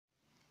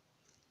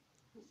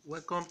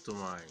Welcome to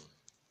my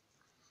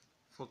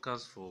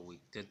forecast for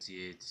week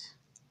 38.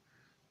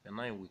 We are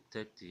now in week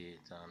 38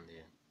 and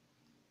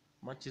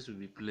matches will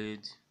be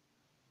played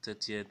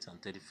 30th and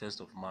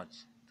 31st of March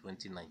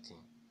 2019.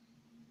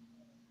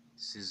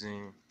 The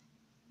season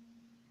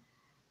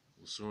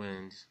will soon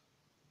end.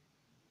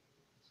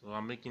 So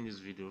I'm making this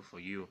video for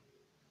you,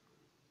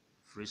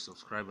 free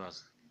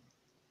subscribers.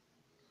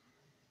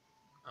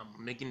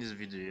 I'm making this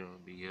video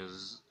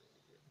because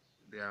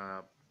there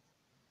are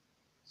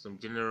some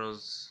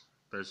generous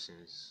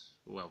persons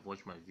who have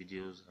watched my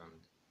videos and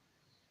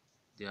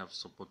they have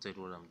supported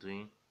what I'm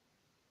doing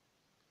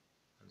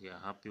and they are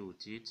happy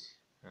with it,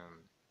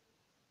 and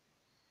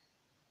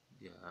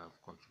they have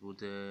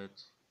contributed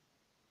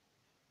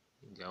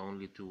in their own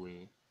little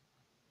way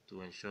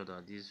to ensure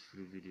that this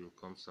free video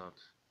comes out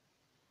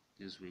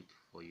this week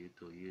for you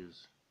to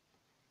use.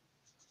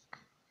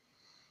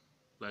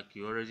 Like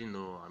you already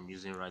know, I'm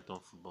using Right On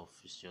Football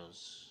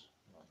Fixtures.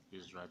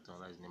 This Right On,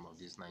 that's the name of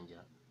this Ninja.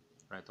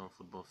 Right On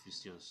Football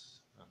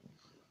Fixtures.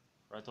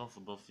 Right On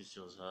Football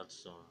Fixtures had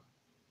some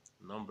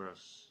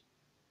numbers.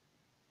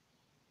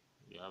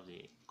 We have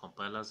the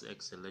Compilers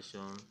X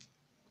selection,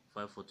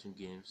 514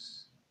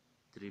 games,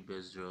 3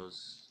 best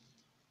draws,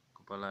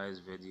 Compilers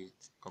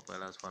Verdict,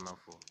 Compilers Final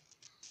Four.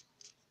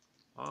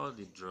 All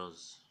the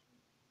draws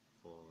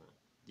for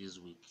this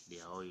week, they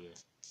are all here.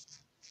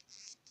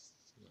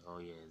 Oh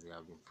yeah, they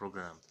have been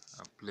programmed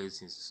and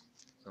placed in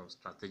some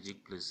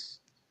strategic place.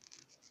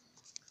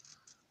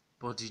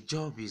 But the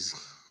job is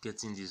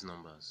getting these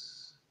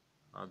numbers.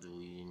 How do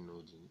we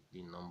know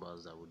the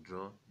numbers that will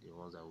draw, the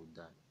ones that will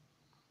die?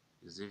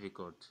 It's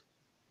difficult.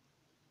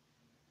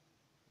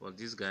 But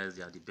these guys,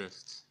 they are the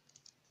best.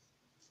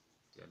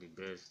 They are the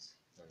best.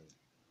 And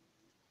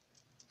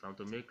if I'm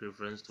to make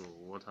reference to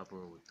what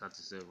happened with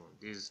 37,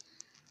 this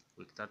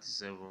week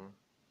 37,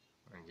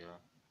 and yeah,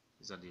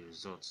 these are the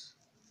results.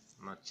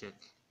 Now check.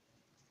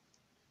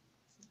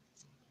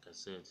 Like I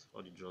said,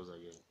 all the draws are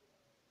here.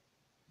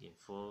 Game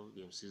 4,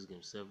 Game 6,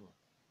 Game 7.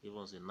 Give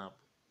us a nap.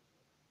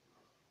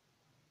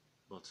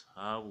 But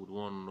how would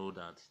one know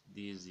that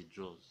these are the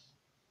draws?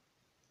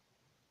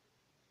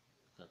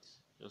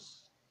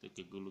 Just take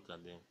a good look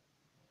at them.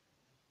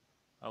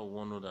 How would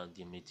one know that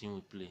game 18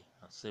 will play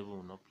and 7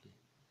 will not play?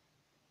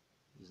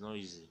 It's not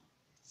easy.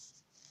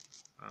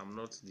 I'm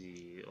not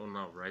the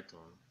owner of Right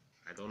On.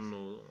 I don't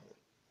know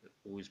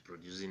who is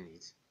producing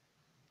it.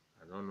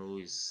 I don't know who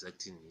is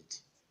setting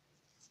it.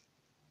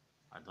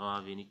 I don't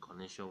have any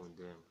connection with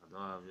them.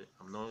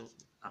 I'm not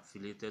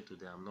affiliated to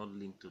them. I'm not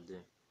linked to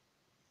them.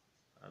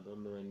 I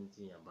don't know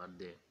anything about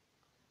them.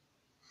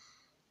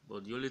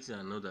 But the only thing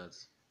I know that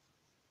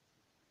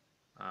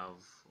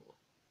I've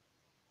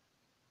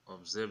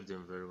observed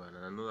them very well,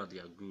 and I know that they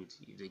are good.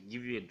 If they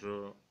give you a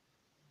draw,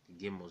 the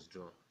game must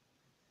draw.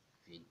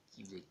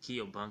 If they kill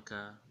your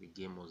banker, the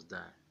game must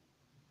die.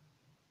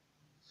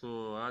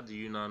 So how do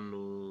you now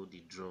know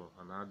the draw,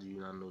 and how do you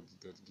now know the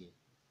dead game?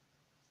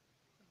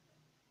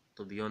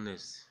 To be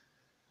honest,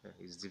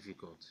 it's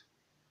difficult.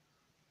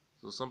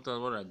 So sometimes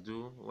what I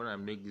do when I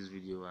make this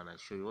video and I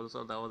show you,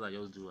 sometimes what I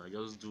just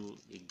do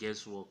a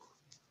guesswork.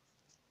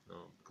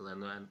 Because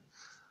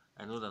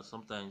I know that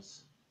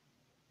sometimes,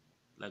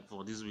 like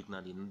for this week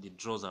now, the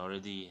draws are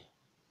already here.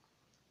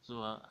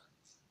 So I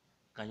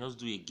can just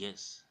do a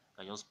guess.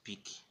 I just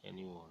pick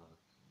anyone.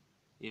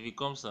 If it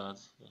comes out,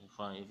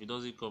 fine. If it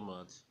doesn't come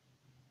out,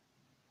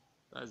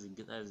 that's the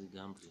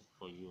gambling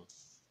for you.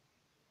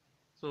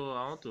 So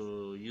I want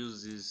to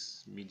use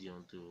this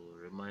medium to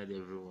remind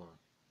everyone.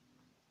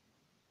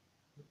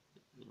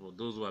 For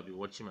those who have been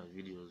watching my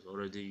videos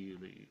already,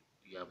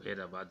 you have heard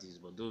about this.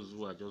 But those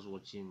who are just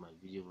watching my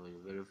video for the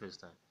very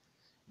first time,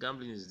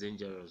 gambling is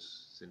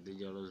dangerous. It's a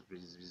dangerous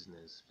business,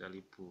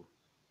 especially pool.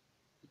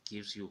 It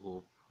gives you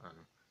hope, and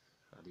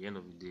at the end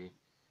of the day,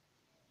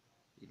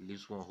 it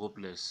leaves one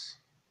hopeless.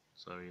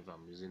 Sorry if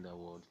I'm using that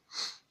word.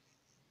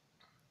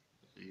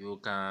 You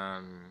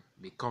can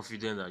be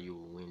confident that you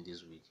will win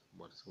this week,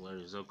 but when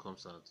the result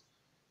comes out,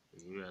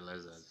 you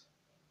realize that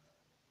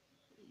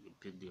you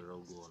picked the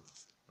wrong one.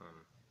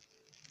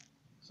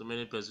 So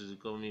many persons will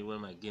call me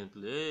when my game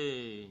play,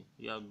 hey,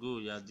 you are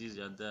good, you are this,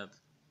 you are that.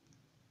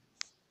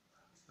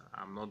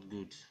 I'm not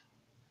good.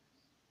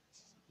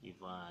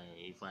 If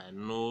I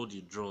know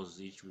the draws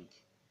each week,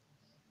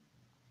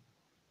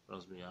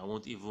 trust me, I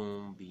won't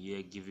even be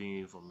here giving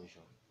you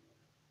information.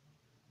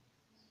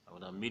 I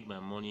would have made my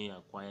money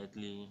and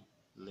quietly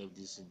left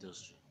this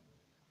industry.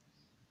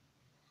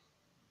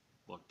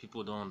 But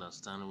people don't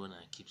understand when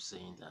I keep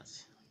saying that.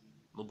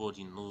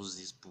 Nobody knows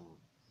this pool.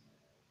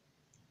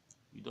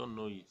 You don't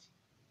know it.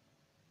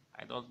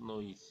 I don't know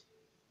it.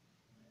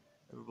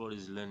 Everybody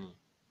is learning.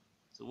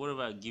 So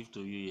whatever I give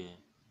to you here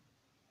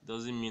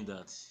doesn't mean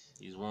that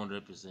it's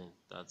 100%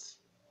 that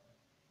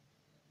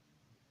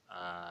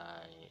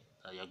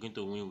that you're going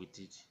to win with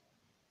it.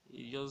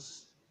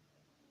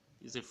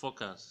 It's a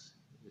forecast.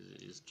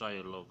 It's try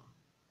your luck.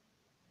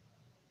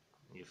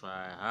 If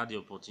I had the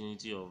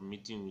opportunity of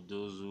meeting with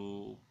those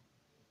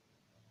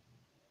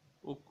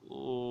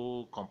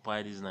who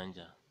compile this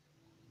Ninja,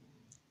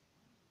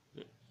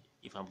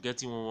 if I'm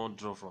getting one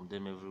draw from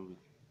them every week,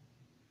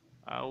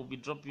 I will be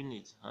dropping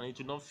it and it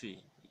will not fail.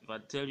 If I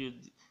tell you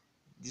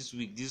this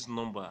week this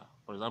number,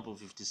 for example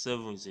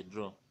 57 is a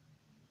draw,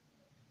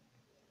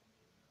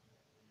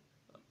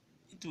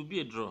 it will be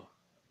a draw.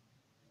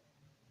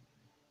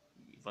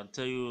 If I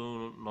tell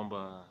you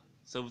number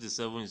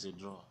 77 is a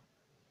draw,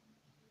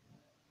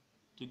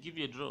 to give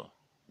you a draw.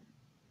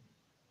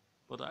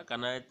 But how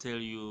can I tell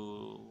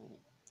you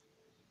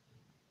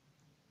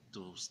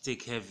to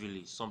stake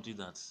heavily something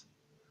that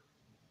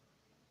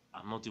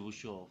I'm not even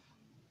sure of,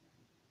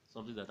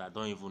 something that I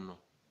don't even know?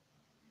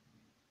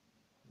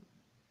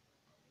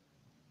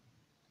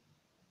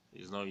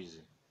 It's not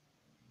easy.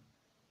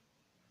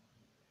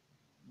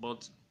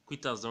 But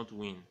quitters don't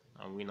win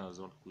and winners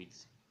don't quit.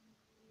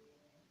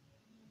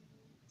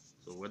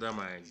 So whether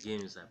my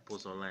games I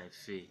post online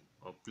fail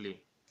or play,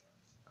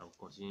 I'll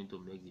continue to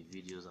make the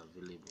videos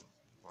available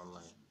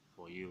online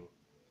for you.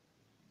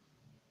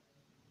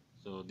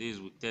 So this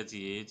is week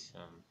 38,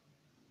 and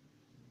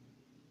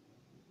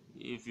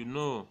if you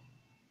know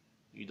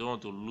you don't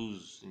want to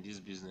lose in this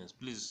business,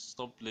 please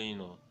stop playing.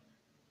 Or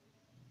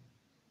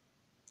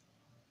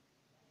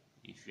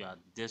if you are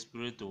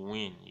desperate to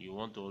win, you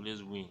want to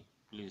always win,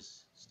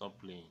 please stop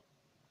playing.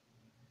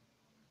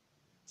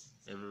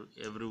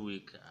 Every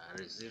week I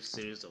receive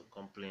series of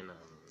complaints,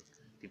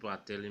 and people are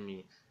telling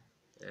me,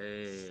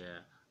 hey,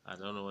 I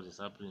don't know what is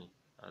happening,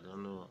 I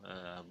don't know,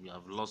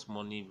 I've lost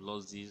money,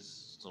 lost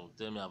this. So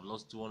tell me I've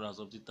lost 200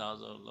 something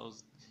thousand,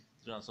 lost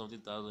 300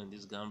 something thousand in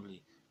this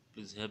gambling,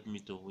 please help me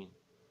to win.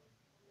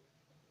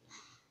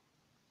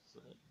 So,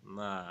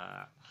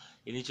 nah,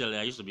 initially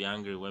I used to be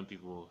angry when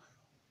people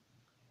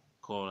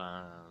call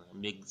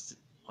and make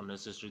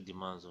unnecessary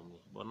demands on me,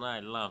 but now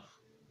I laugh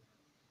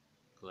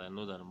because I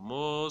know that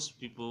most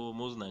people,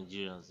 most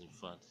Nigerians in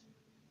fact,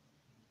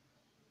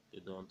 they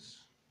don't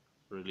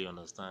really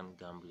understand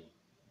gambling.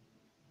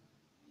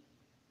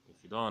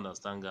 If you don't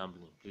understand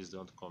gambling, please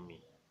don't call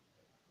me.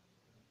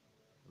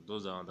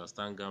 Those that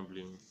understand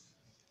gambling,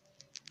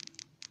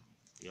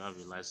 you have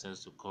a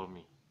license to call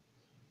me.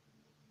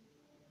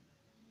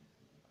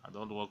 I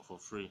don't work for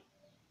free.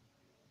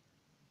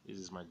 This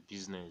is my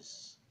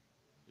business.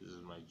 This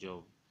is my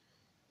job.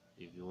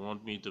 If you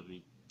want me to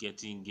be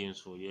getting games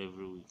for you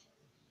every week,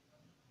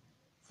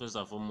 first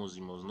and foremost,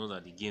 you must know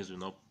that the games will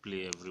not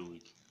play every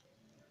week.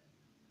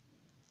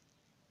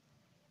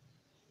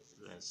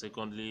 And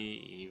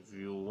secondly, if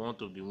you want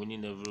to be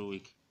winning every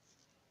week,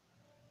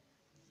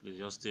 please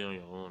just stay on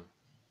your own.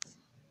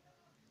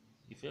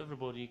 If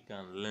everybody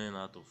can learn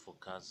how to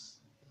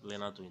forecast,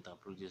 learn how to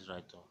interpret this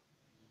right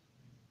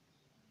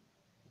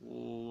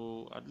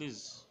on, at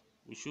least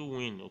we should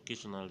win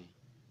occasionally,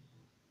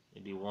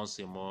 maybe once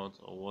a month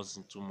or once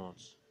in 2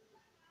 months.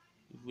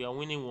 If we are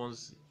winning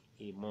once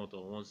a month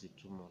or once in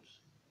 2 months,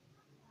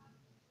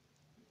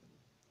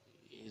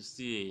 it's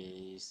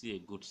still a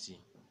good thing.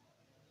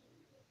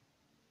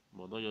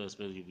 But don't just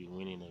expect you to be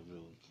winning every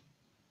week.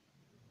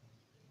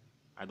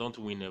 I don't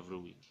win every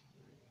week.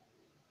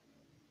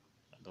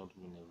 I don't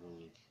win every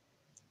week.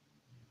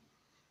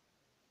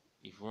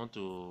 If you want to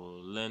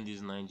learn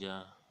this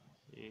Niger,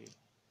 you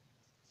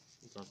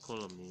can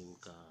call on me. We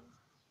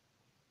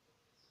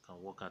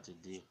can work out a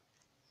deal.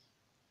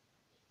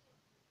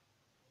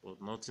 But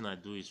nothing I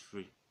do is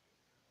free.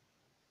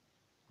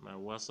 My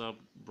WhatsApp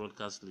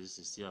broadcast list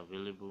is still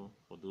available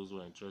for those who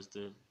are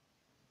interested.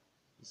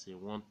 It's a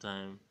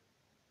one-time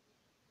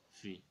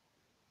fee.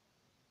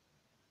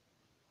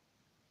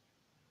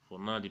 For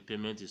now, the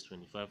payment is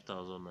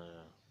 25,000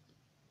 naira,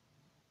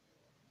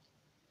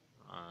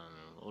 and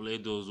only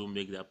those who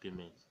make that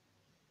payment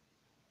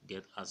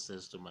get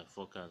access to my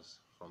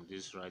forecast from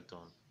this right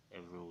on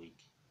every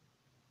week.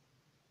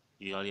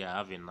 Usually, I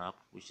have an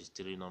app which is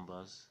 3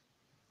 numbers,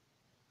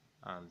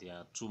 and there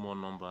are 2 more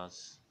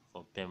numbers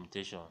for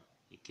permutation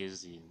in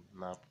case the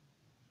app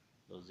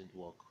doesn't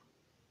work.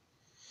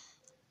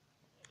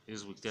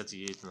 This week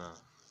 38 now.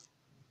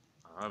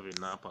 I have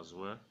an app as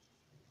well,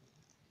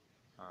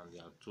 and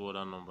there are 2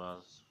 other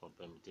numbers for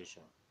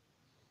permutation.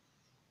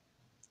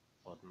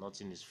 But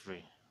nothing is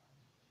free,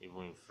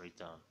 even in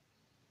Freetown.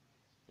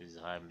 This is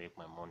how I make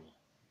my money.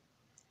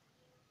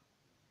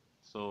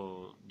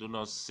 So do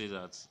not say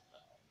that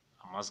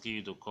I'm asking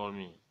you to call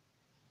me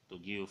to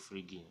give you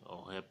free game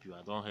or help you.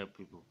 I don't help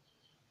people.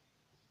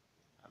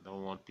 I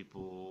don't want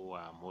people who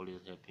I'm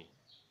always helping.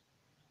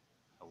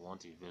 I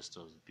want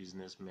investors,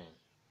 businessmen.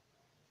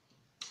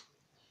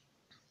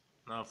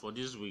 Now for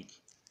this week,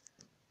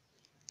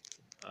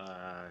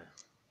 I'm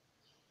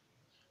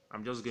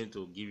just going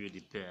to give you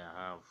the pair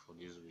I have for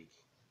this week.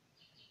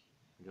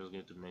 I'm just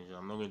going to mention,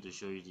 I'm not going to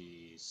show you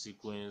the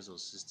sequence or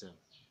system.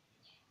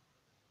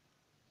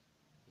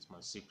 It's my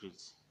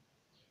secret,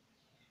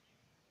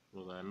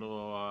 because I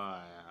know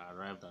how I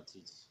arrived at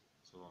it.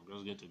 So I'm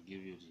just going to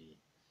give you the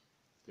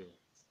pair.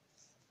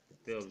 The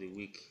pair of the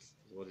week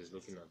is what is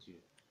looking at you.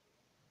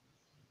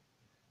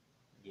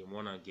 Game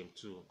 1 and game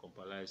 2,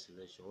 compiled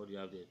selection. What do you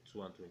have there?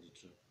 2 and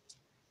 22.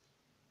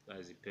 That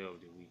is the pair of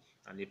the week.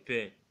 And a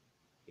pair,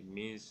 it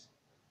means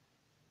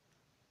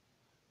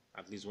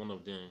at least one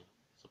of them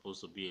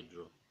supposed to be a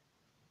draw.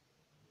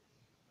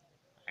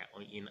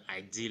 In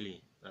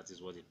ideally, that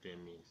is what a pair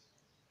means.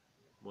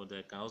 But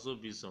there can also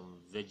be some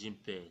virgin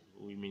pair,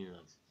 meaning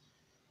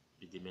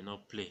that they may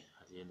not play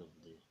at the end of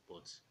the day.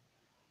 But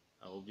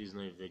I hope it's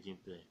not a virgin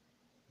pair.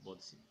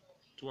 But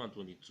 2 and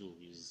 22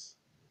 is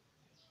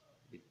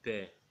the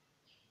pair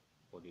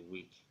for the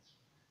week.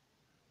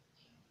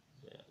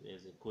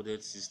 There's a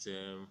coded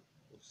system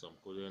with some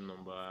coded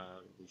number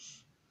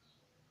which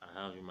I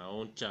have in my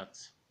own chart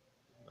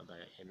that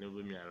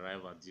enable me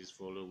arrive at this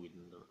follow with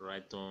the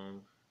right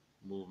turn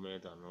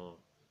movement and all.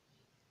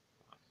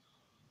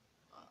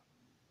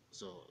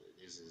 So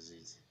this is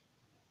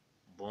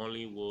it.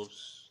 Burnley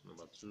Wolves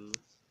number 2,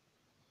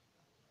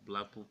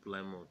 Blackpool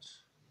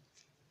Plymouth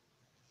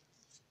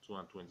 2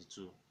 and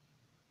 22.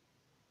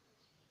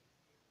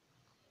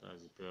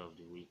 That's the pair of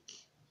the week.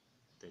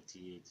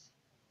 38.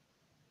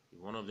 If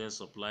one of them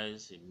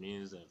supplies, it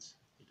means that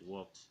it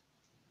worked.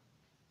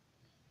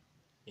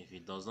 If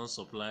it does not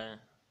supply,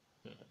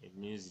 it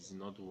means it did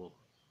not work.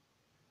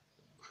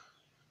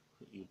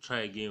 You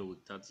try again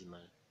with 39.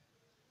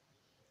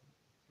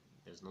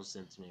 There's no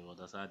sentiment, but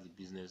that's how the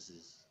business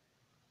is.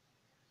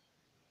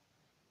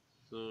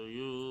 So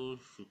you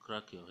should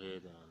crack your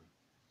head and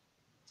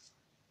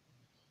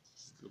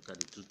look at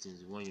the two things.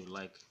 The one you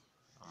like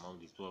among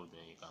the two of them,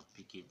 you can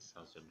pick it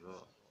as your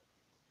draw.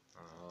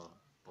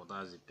 But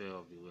that's the pair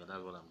of the week.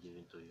 That's what I'm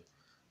giving to you.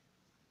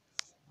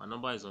 My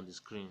number is on the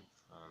screen,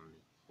 and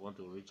if you want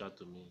to reach out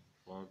to me,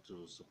 if you want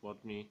to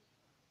support me,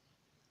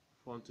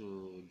 if you want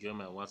to join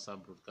my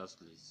WhatsApp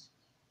broadcast list,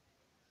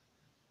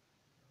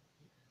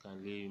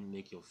 kindly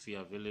make your fee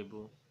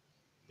available.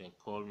 Then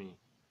call me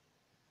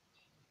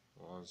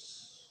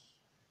once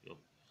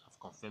I've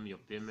confirmed your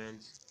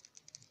payment.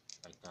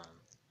 I can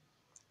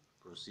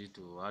proceed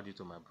to add you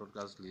to my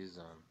broadcast list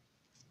and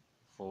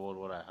forward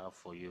what I have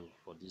for you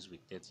for this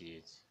week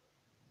 38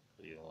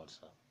 to your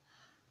WhatsApp.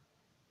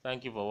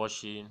 Thank you for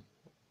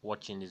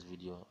watching this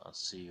video, and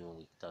see you in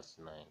week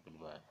 39.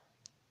 Goodbye.